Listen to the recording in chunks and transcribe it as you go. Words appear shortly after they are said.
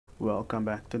Welcome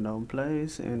back to Knoam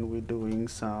Place, and we're doing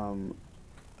some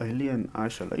alien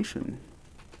isolation.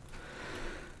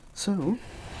 So,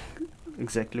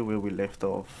 exactly where we left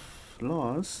off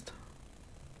last.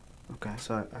 Okay,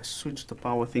 so I switched the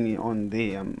power thingy on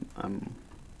there. I'm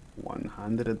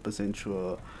 100%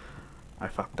 sure I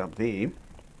fucked up there.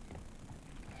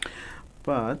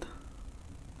 But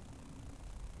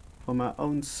for my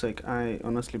own sake, I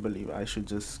honestly believe I should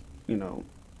just,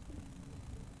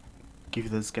 give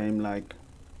this game like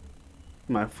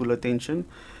my full attention,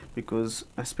 because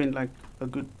I spent like a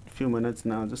good few minutes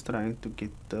now just trying to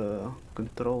get the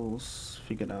controls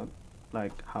figured out,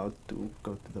 like how to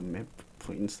go to the map,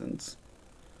 for instance.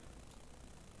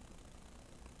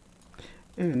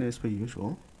 And as per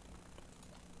usual,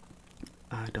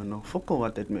 I don't know fuck all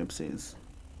what that map says.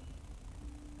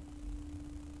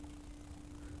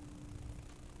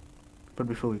 But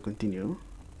before we continue,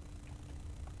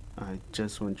 I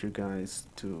just want you guys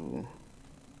to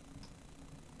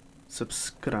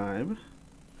subscribe,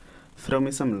 throw me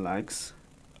some likes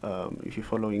if you're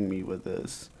following me with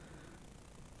this,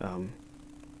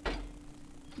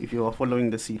 if you are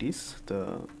following the series,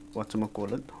 the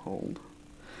hold,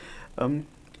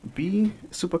 be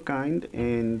super kind,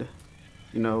 and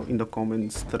in the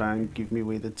comments try and give me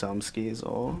where the jump scares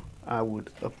are. I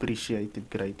would appreciate it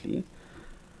greatly.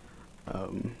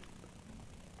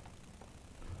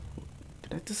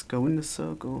 Did I just go in a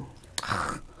circle?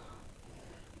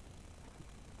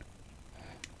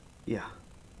 Yeah.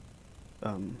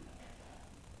 I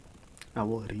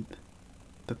will read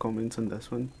the comments on this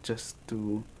one just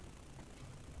to,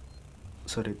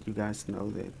 so that you guys know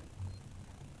that,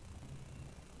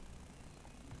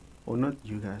 or not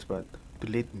you guys, but to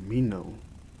let me know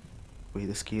where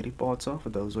the scary parts are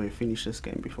for those who have finished this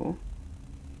game before.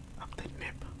 Update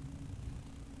map.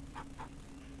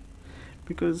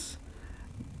 Because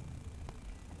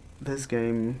this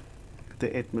game,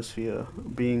 the atmosphere,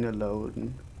 being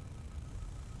alone,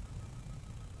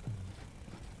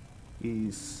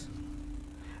 it's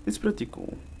pretty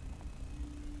cool,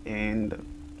 and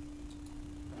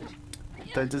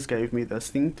that just gave me this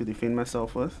thing to defend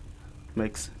myself with.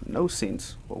 Makes no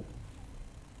sense. Whoa.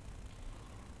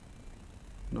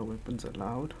 No weapons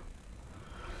allowed.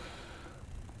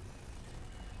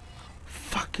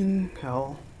 Fucking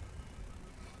hell.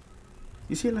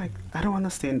 You see, like, I don't want to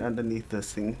stand underneath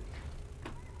this thing.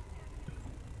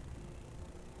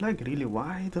 Like, really,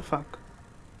 why the fuck?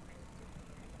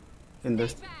 In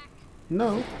this...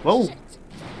 No. Whoa.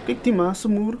 Kijk die maas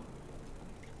moer.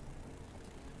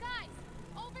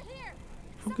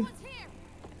 Okay.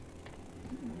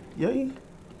 Jy?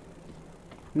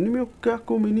 Moenie my op kak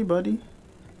kom anybody.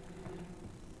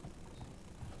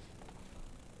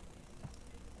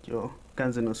 Yo,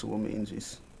 kan ze nou so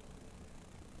mensies.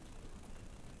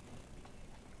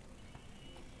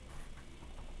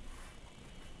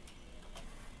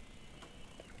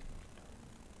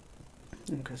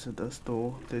 Okay, so dis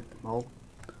door, dit mal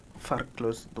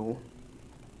verkloos door.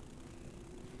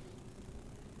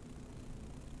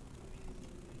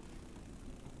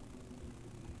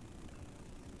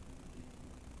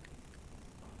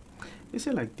 You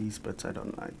see, like, these bits I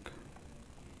don't like.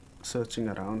 Searching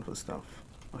around for stuff.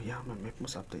 Oh yeah, my map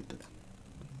was updated.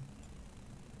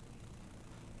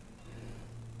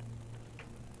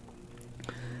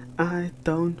 I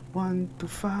don't want to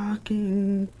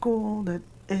fucking call that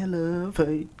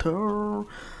elevator.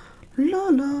 La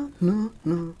la la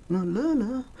la la la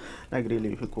la. Like,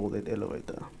 really, if you call that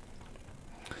elevator.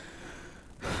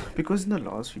 Because in the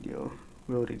last video,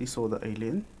 we already saw the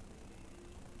alien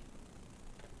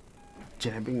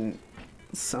jabbing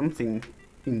something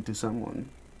into someone.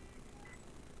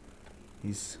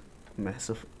 His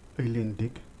massive alien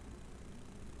dick.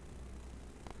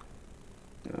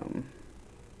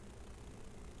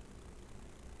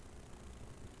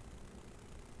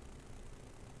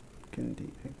 Can the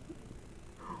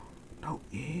no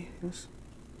yes.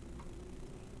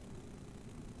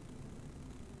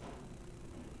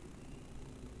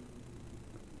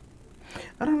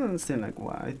 I don't understand, like,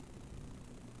 why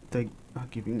they are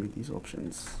giving me these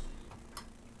options.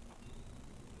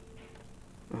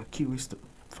 Q is the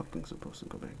fucking supposed to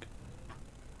go back.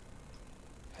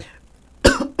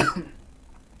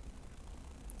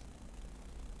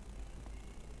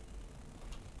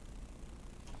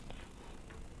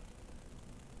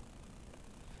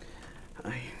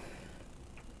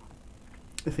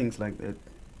 Things like that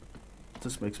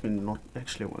just makes me not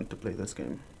actually want to play this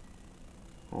game.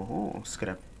 Oh,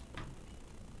 scrap.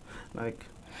 Like,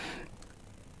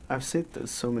 I've said this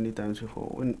so many times before,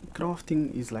 when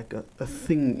crafting is like a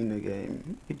thing in a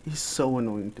game, it is so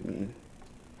annoying to me.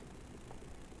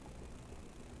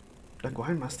 Like,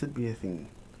 why must it be a thing?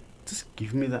 Just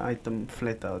give me the item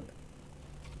flat out.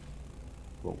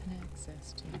 Whoa. An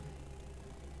access to her.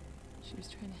 She was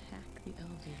trying to hack the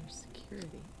elevator's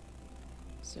security.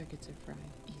 Circuits are fried.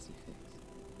 Easy fix.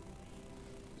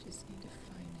 Just need to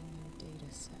find a new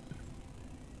data set.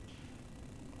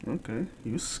 Okay,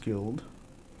 you skilled.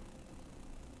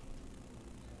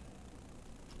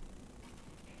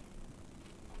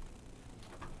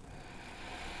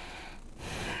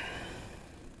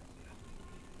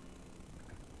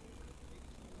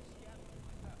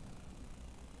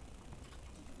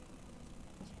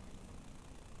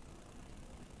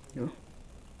 Yo.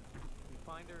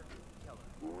 Find her, kill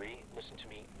her. Listen to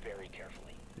me very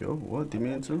carefully. Yo, what? Do you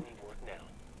mean to? Leave work now.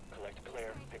 Collect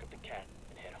Claire, pick up the cat,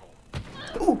 and head home.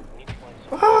 Oh! We need to find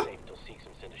someone safe till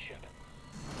Seegson send a ship.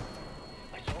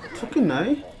 I saw the Fucking guy.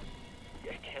 nice.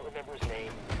 I can't remember his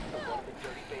name. The one with the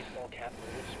dirty baseball cap and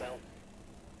the wood smell.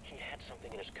 He had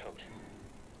something in his coat.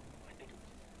 I think it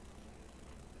was...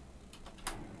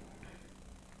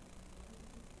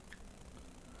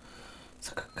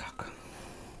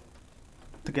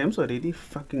 The game's already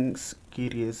fucking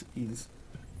scary as is.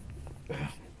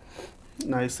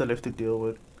 Now I still have to deal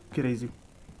with crazy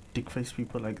dick face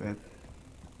people like that.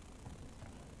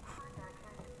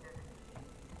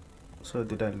 So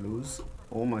did I lose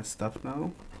all my stuff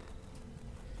now?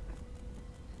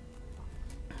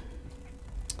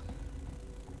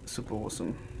 Super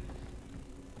awesome.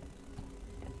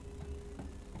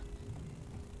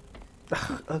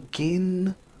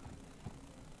 Again.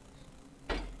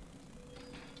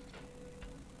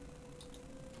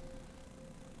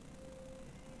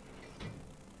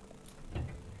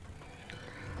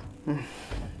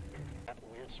 That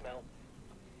weird smell.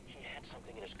 He had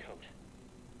something in his coat.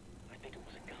 I think it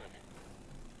was a gun.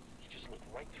 He just looked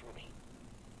right through me.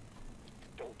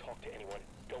 Don't talk to anyone.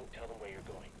 Don't tell them where you're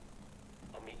going.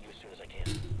 I'll meet you as soon as I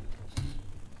can.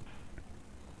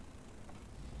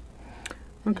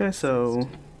 Okay, so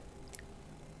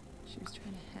She was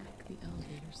trying to hack the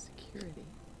elevator's security.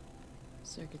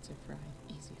 Circuits are fried.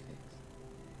 Easy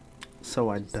fix.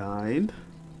 I died, Find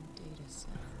a new data set.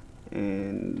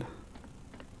 and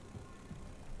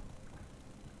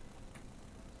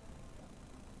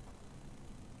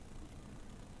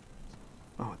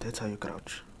oh, that's how you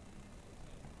crouch.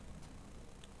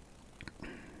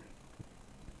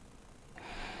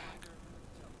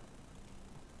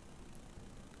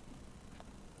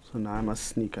 So now I must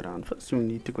sneak around. First you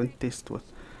need to contest with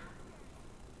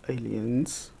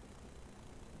aliens.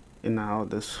 And now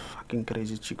this fucking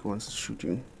crazy chick wants to shoot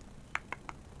you.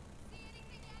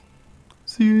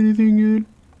 See anything yet?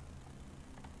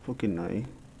 Fucking nice.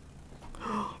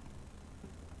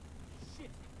 Shit!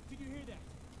 Did you hear that?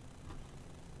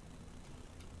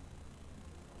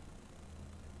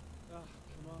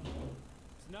 Come on.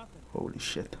 It's nothing. Holy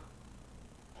shit.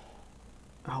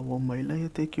 I will melee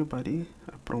attack you, buddy.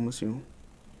 I promise you.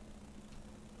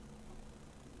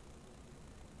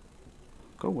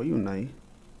 Go away, you nai.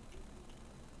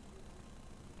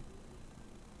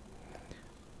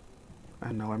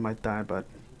 I know I might die, but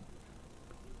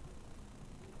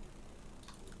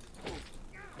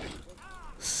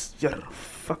yeah,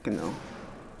 fucking hell.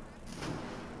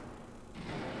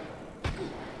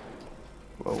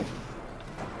 Whoa.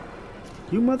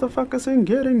 You motherfuckers ain't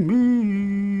getting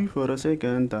me for the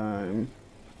second time.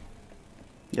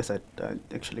 Yes, I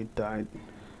actually died.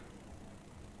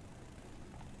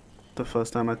 The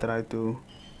first time I tried to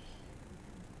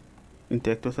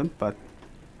interact with him, but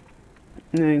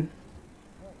nah.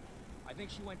 I think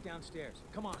she went downstairs.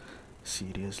 Come on.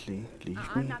 Seriously, leave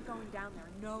I'm me. not going down there.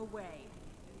 No way.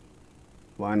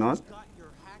 Why not? Got your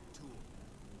hack tool.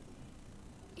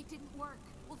 It didn't work.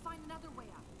 We'll find another way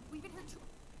out. We've been here too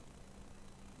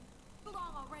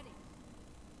long already.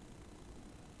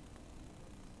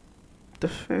 The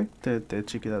fact that that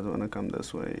chick doesn't want to come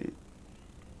this way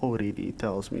already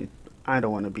tells me I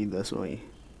don't want to be this way.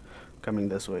 Coming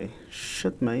this way.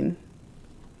 Shit, man.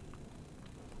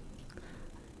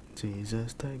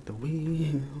 Jesus, take the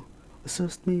wheel.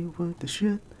 Assist me with the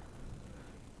shit.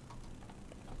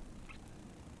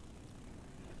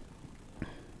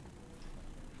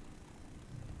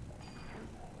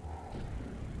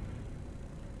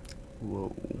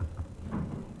 Whoa.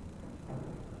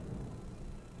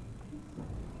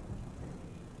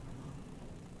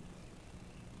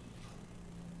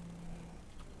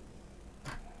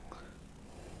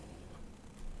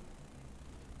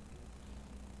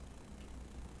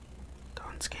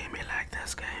 Don't scare me like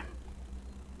this, game.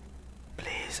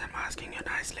 Please, I'm asking you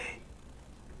nicely.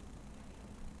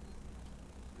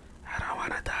 I don't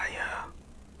want to die here.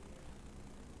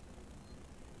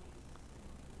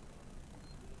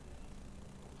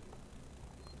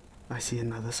 I see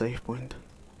another save point.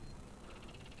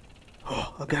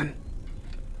 Oh, again.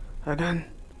 Again.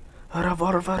 A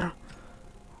revolver.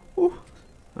 Ooh.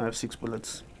 I have 6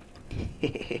 bullets.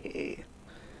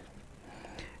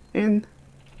 And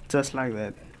just like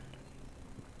that,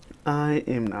 I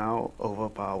am now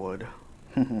overpowered.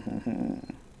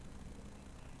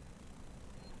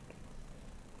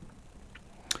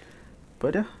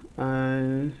 But yeah,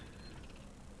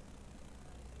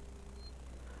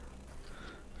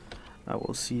 I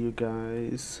will see you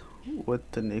guys with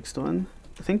the next one.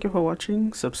 Thank you for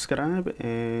watching, subscribe,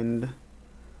 and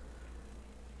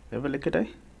have a lucky day.